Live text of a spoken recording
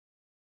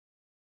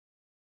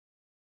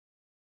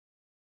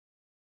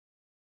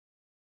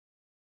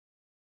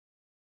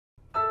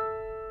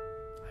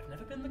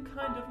been the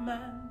kind of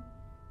man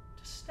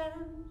to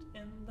stand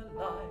in the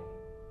light,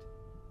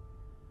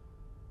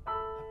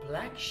 a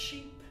black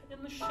sheep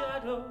in the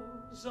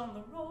shadows on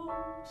the wrong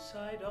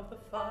side of the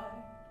fight.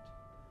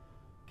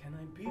 Can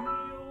I be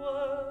a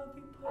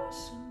worthy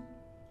person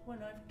when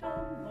I've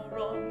done more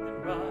wrong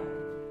than right?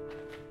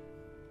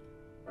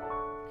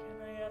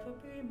 Can I ever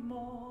be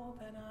more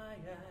than I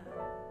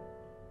am?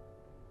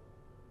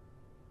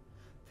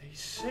 They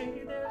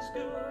say there's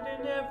good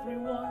in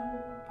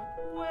everyone,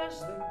 but where's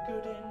the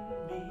good in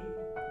me?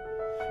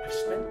 I've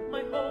spent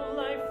my whole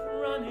life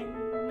running,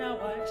 now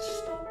I've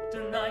stopped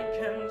and I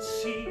can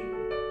see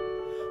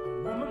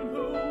a woman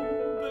who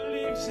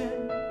believes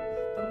in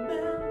the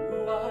man who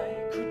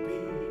I could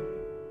be.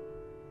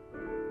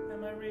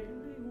 Am I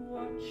really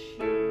what she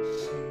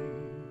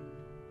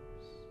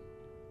seems?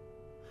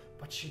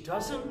 But she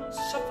doesn't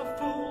suffer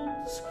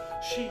fools,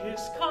 she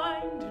is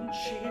kind and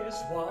she is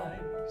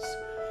wise.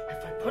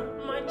 If I put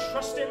my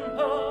trust in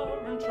her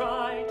and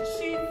try to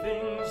see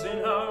things in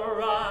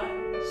her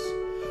eyes,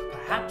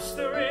 perhaps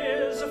there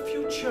is a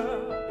future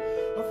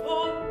of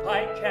hope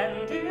I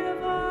can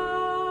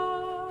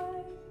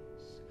devise.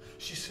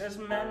 She says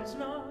man's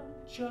not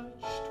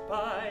judged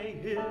by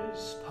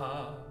his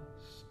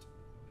past,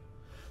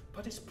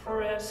 but his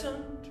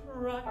present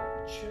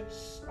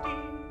righteous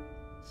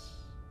deeds.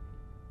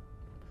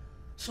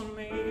 So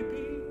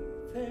maybe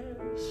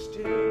there's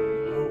still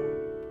hope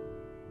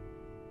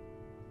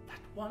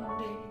that one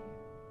day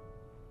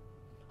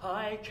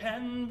I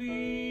can be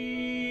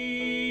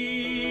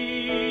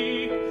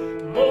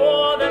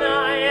more than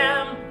I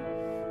am,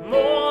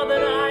 more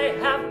than I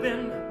have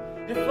been,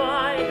 if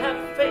I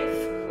have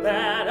faith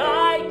that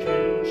I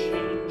can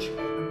change,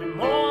 and be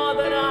more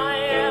than I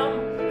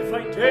am, if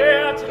I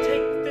dare to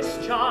take this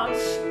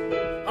chance,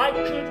 I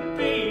could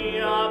be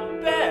a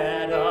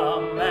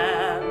better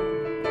man,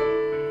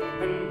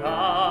 and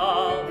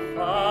I'll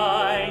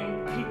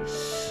find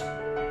peace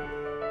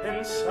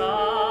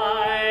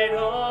inside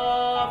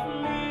of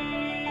me.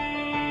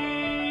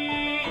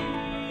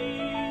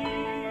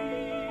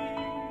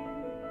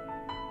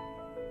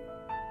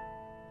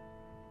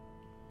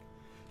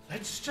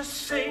 Let's just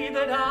say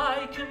that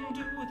I can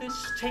do this,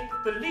 take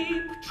the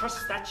leap,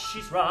 trust that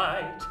she's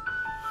right.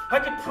 I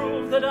could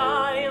prove that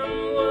I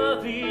am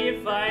worthy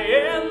if I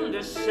end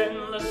this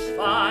endless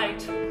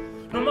fight.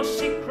 No more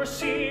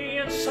secrecy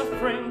and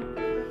suffering,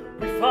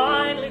 we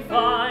finally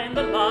find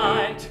the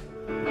light.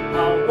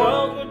 Our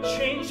world would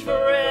change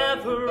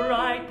forever,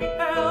 I'd be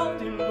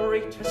held in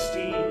great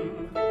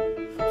esteem.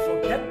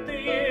 Forget the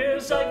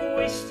years I've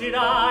wasted,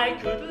 I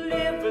could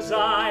live as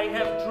I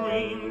have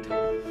dreamed.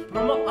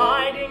 No more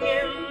hiding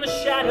in the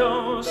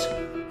shadows,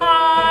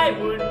 I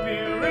would be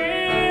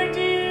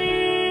redeemed.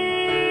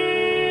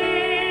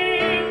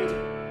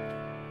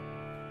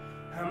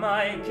 Am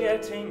I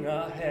getting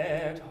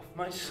ahead of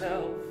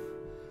myself?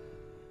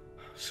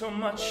 So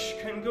much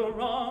can go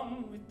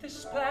wrong with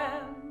this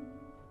plan.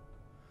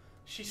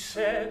 She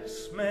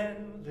says,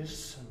 men,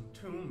 listen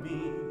to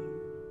me,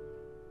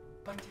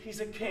 but he's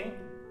a king,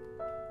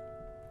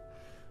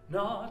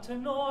 not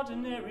an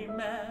ordinary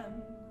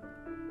man.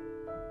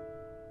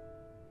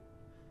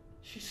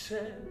 She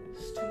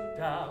says to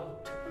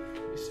doubt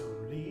is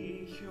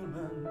only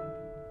human.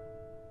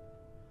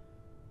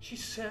 She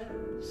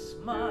says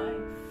my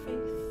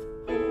faith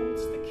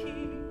holds the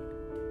key,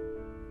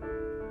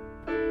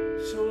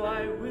 so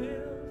I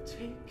will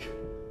take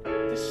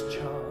this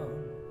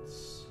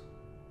chance,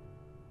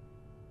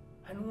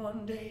 and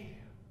one day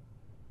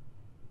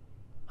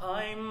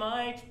I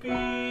might be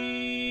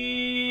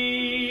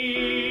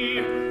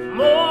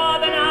more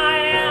than I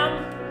am,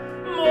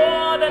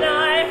 more than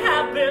I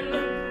have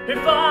been,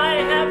 if I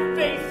have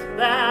faith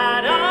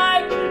that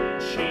I can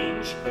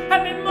change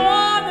and be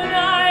more than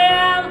I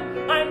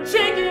am. I'm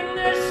taking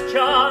this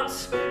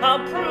chance, I'll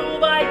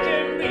prove I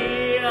can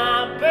be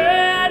a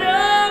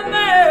better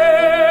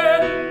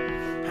man,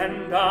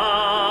 and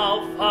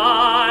I'll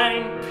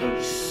find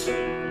peace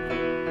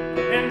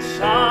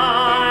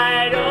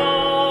inside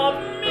of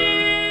me.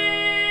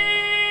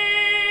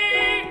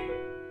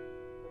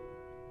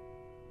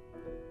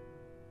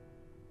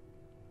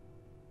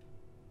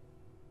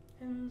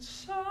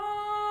 Inside